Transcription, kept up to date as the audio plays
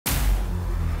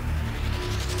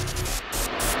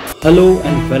Hello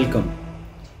and welcome.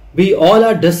 We all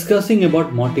are discussing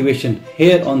about motivation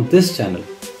here on this channel.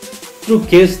 Through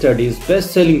case studies,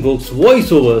 best-selling books,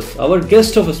 voiceovers, our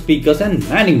guest of speakers and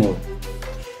many more.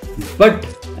 But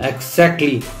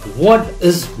exactly what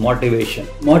is motivation?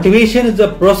 Motivation is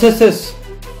the process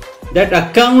that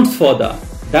accounts for the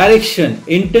direction,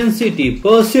 intensity,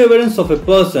 perseverance of a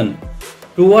person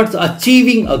towards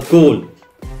achieving a goal.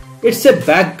 It's a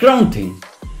background thing.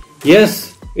 Yes,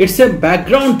 it's a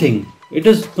background thing. It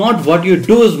is not what you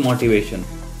do is motivation.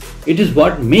 It is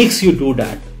what makes you do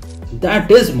that.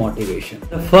 That is motivation.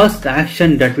 The first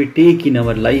action that we take in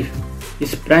our life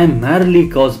is primarily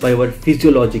caused by our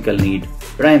physiological need,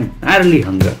 primarily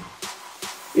hunger.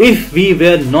 If we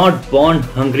were not born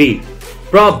hungry,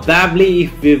 probably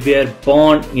if we were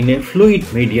born in a fluid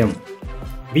medium,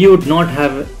 we would not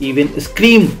have even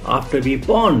screamed after we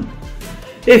born.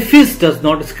 A fish does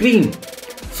not scream.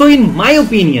 So in my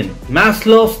opinion,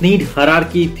 Maslow's need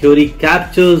hierarchy theory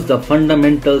captures the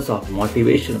fundamentals of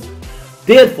motivation.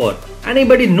 Therefore,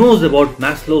 anybody knows about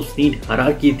Maslow's need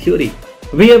hierarchy theory.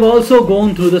 We have also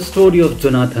gone through the story of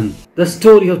Jonathan. The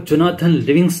story of Jonathan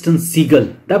Livingston Seagull,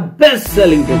 the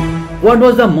best-selling book. What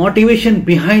was the motivation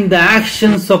behind the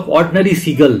actions of ordinary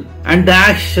seagull and the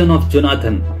action of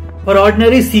Jonathan? For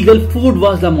ordinary seagull, food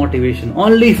was the motivation.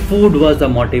 Only food was the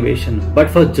motivation. But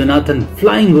for Jonathan,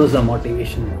 flying was the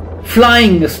motivation.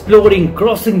 Flying, exploring,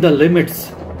 crossing the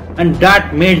limits. And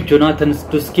that made Jonathan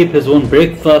to skip his own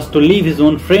breakfast, to leave his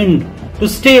own friend, to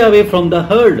stay away from the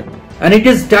herd. And it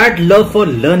is that love for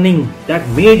learning that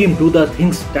made him do the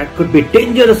things that could be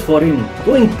dangerous for him,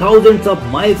 going thousands of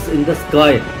miles in the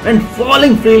sky and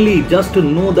falling freely just to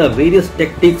know the various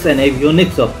tactics and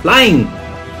avionics of flying.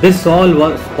 This all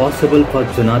was possible for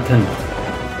Jonathan,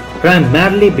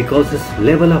 primarily because his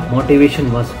level of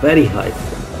motivation was very high.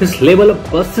 His level of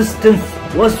persistence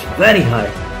was very high.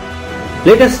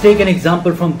 Let us take an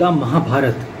example from the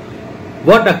Mahabharata.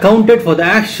 What accounted for the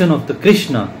action of the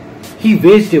Krishna? He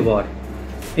waged a war,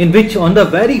 in which on the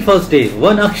very first day,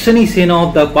 one Akshani Sena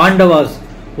of the Pandavas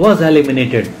was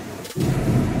eliminated.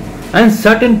 And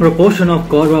certain proportion of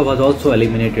Kaurava was also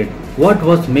eliminated. What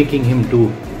was making him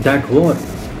do that war?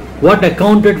 What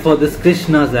accounted for this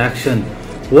Krishna's action?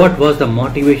 What was the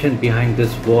motivation behind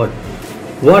this war?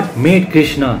 What made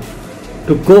Krishna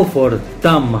to go for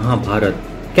the Mahabharata?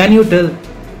 Can you tell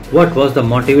what was the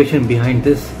motivation behind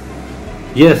this?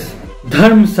 Yes,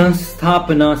 Dharm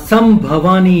Sanstapana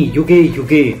Sambhavani Yuge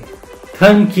Yuge,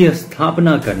 Dharm ki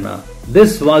Sthapana Karna.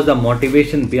 This was the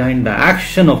motivation behind the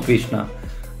action of Krishna.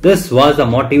 This was the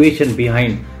motivation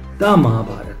behind the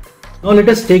Mahabharata. Now let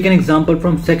us take an example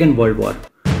from Second World War.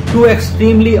 Two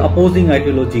extremely opposing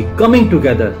ideology coming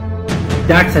together.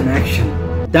 That's an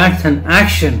action. That's an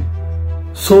action.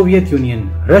 Soviet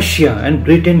Union, Russia and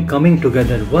Britain coming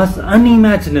together was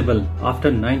unimaginable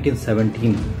after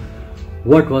 1917.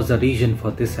 What was the reason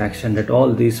for this action that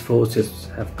all these forces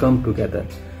have come together?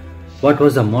 What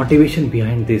was the motivation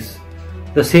behind this?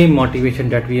 The same motivation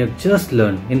that we have just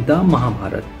learned in the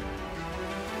Mahabharata.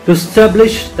 To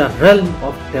establish the realm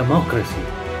of democracy.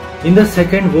 In the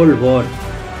Second World War,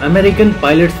 American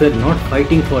pilots were not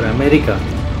fighting for America.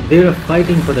 They were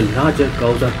fighting for the larger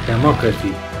cause of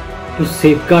democracy. To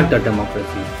safeguard the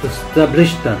democracy. To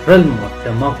establish the realm of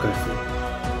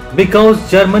democracy. Because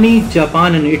Germany,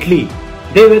 Japan and Italy,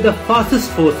 they were the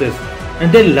fastest forces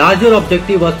and their larger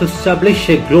objective was to establish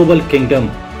a global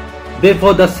kingdom.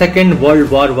 Therefore, the Second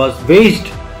World War was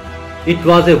waged. It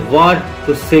was a war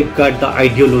to safeguard the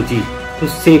ideology, to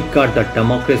safeguard the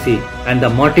democracy, and the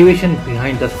motivation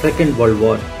behind the Second World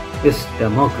War is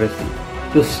democracy,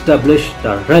 to establish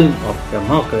the realm of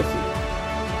democracy.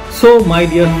 So, my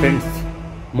dear friends,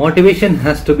 motivation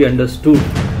has to be understood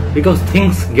because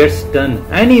things gets done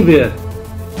anywhere,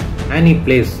 any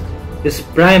place, is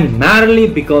primarily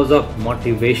because of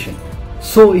motivation.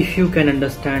 So if you can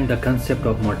understand the concept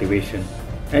of motivation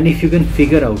and if you can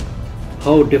figure out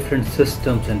how different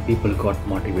systems and people got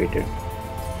motivated,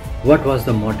 what was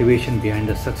the motivation behind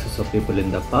the success of people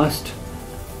in the past,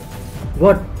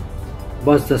 what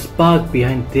was the spark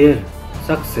behind their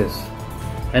success,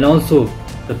 and also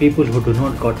the people who do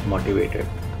not got motivated,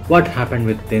 what happened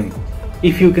with them.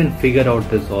 If you can figure out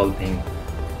this all thing,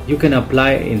 you can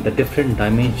apply in the different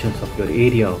dimensions of your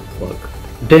area of work.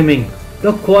 Deming,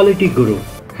 the quality guru,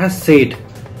 has said,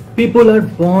 people are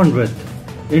born with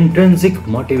intrinsic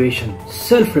motivation,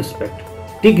 self-respect,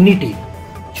 dignity,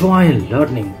 joy and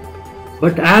learning.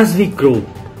 But as we grow,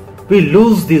 we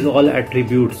lose these all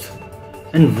attributes.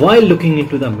 And while looking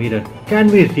into the mirror, can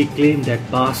we reclaim that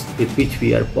past with which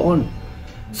we are born?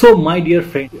 So my dear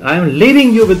friend, I am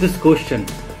leaving you with this question,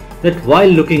 that while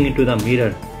looking into the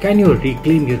mirror, Can you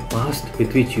reclaim your past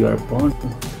with which you are born?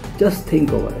 Just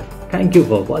think over it. Thank you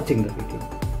for watching the video.